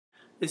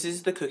This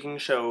is the cooking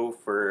show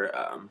for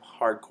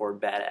hardcore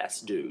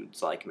badass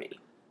dudes like me.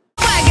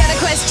 I got a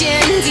question.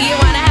 Do you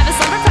want to have a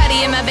slumber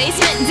party in my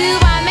basement? Do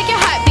I make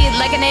your heart beat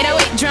like an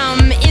 808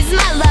 drum? Is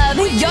my love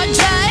your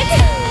drug?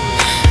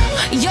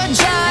 Your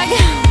drug?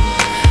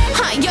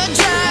 Your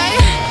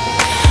drug?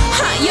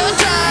 Your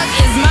drug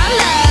is my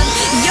love.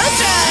 Your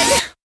drug.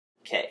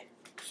 Okay,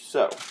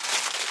 so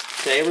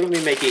today we're going to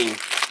be making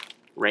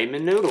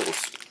ramen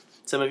noodles.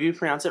 Some of you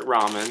pronounce it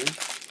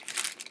ramen.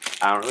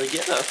 I don't really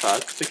give a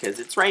fuck because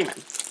it's ramen.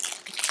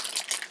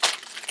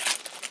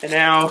 And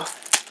now,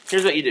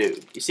 here's what you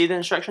do. You see the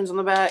instructions on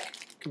the back?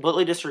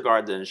 Completely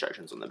disregard the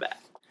instructions on the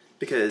back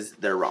because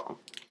they're wrong.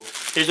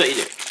 Here's what you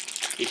do.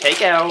 You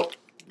take out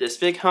this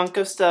big hunk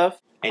of stuff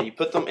and you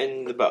put them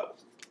in the bowl.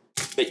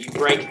 But you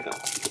break them.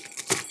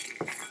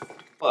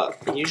 Look,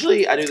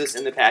 usually I do this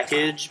in the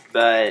package,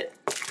 but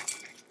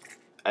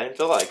I didn't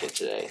feel like it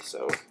today,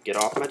 so get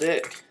off my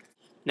dick.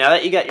 Now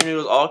that you got your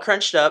noodles all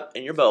crunched up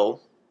in your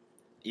bowl,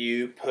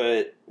 you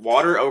put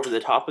water over the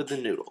top of the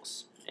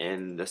noodles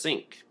in the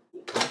sink.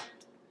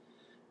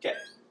 Okay.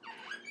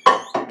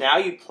 Now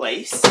you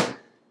place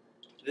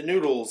the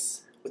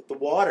noodles with the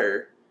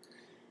water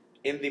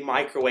in the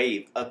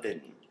microwave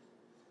oven.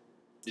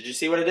 Did you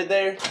see what I did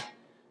there?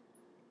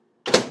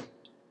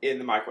 In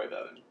the microwave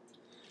oven.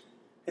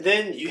 And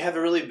then you have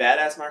a really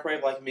badass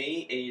microwave like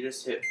me, and you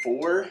just hit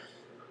 4,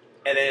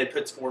 and then it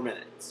puts 4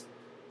 minutes.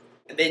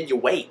 And then you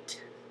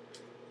wait.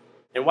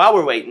 And while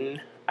we're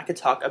waiting, I could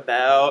talk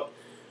about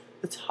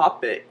the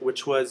topic,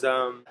 which was,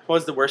 what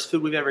was the worst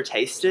food we've ever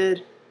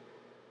tasted?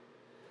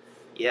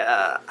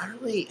 Yeah, I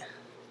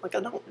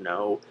don't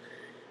know.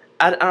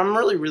 I'm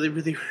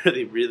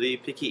really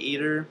picky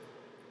eater.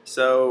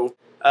 So,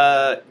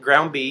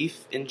 ground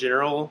beef in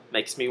general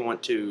makes me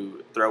want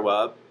to throw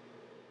up.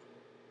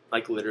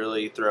 Like,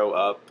 literally throw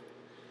up.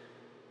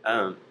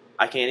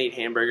 I can't eat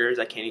hamburgers.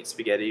 I can't eat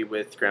spaghetti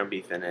with ground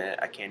beef in it.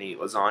 I can't eat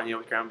lasagna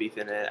with ground beef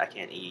in it. I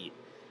can't eat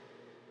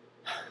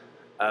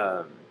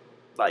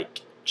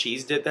like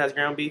cheese dip that has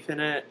ground beef in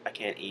it. I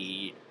can't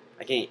eat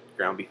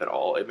ground beef at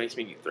all. It makes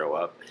me throw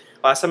up.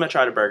 Last time I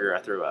tried a burger, I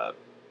threw up.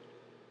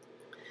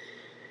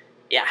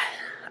 Yeah,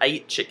 I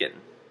eat chicken.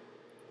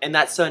 And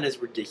that sun is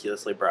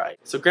ridiculously bright.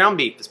 So ground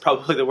beef is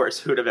probably the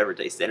worst food I've ever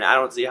tasted, and I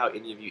don't see how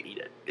any of you eat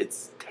it.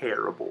 It's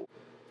terrible.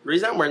 The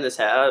reason I'm wearing this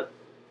hat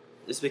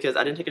is because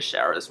I didn't take a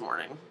shower this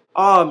morning.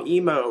 Oh, I'm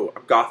emo.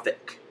 I'm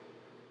gothic.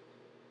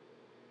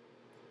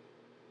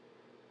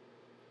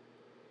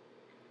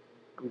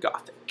 I'm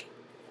gothic.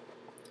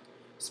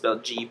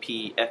 Spelled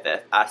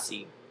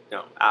gpffik.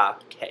 No,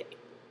 I-K.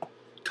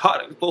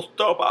 God, it's so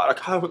stupid. I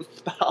can't even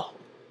spell.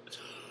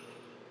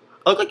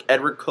 I look like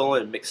Edward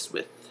Cullen mixed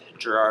with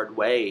Gerard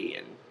Way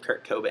and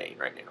Kurt Cobain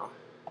right now.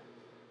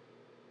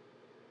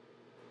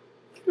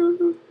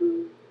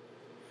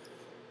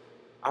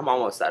 I'm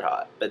almost that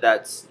hot, but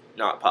that's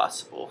not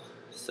possible,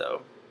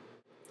 so.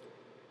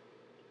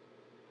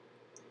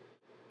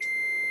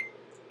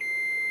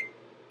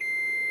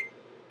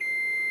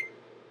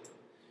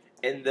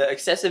 And the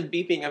excessive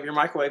beeping of your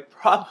microwave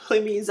probably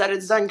means that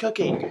it's done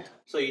cooking.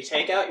 So you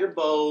take out your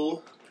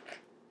bowl,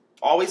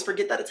 always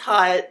forget that it's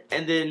hot,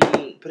 and then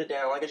put it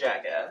down like a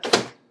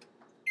jackass.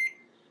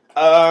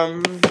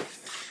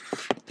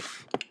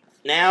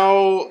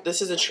 Now,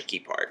 this is a tricky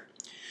part.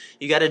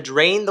 You gotta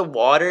drain the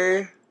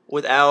water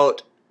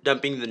without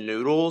dumping the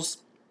noodles.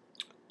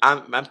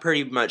 I'm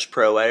pretty much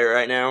pro at it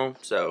right now,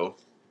 so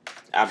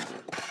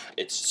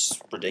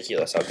it's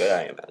ridiculous how good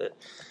I am at it.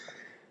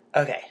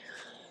 Okay.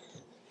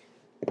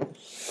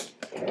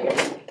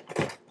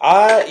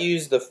 I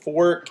use the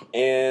fork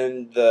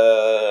and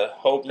the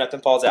hope nothing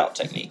falls out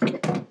technique.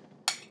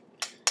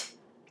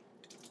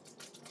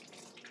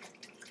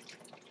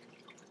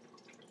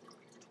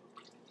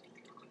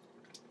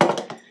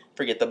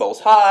 Forget the bowl's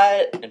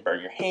hot and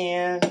burn your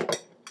hand.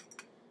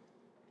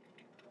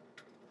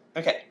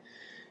 Okay.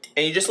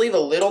 And you just leave a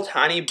little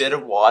tiny bit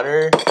of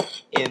water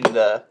in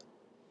the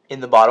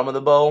bottom of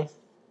the bowl.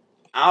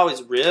 I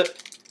always rip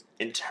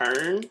and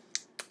turn.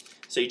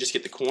 So you just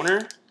get the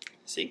corner.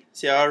 See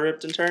how I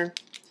ripped and turned?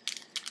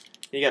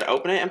 You gotta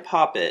open it and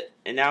pop it,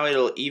 and now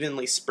it'll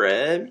evenly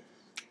spread,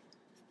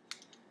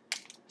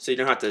 so you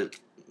don't have to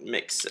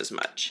mix as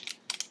much.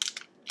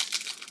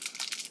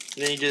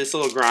 And then you do this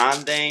little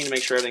grind thing to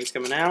make sure everything's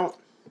coming out.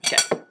 Okay,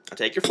 now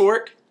take your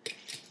fork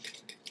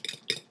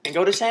and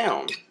go to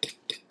town.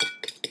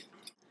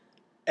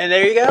 And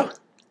there you go.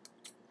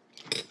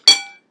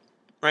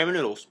 Ramen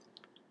noodles.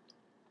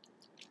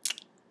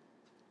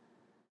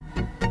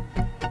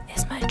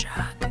 Is my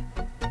drug.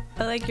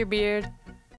 I like your beard.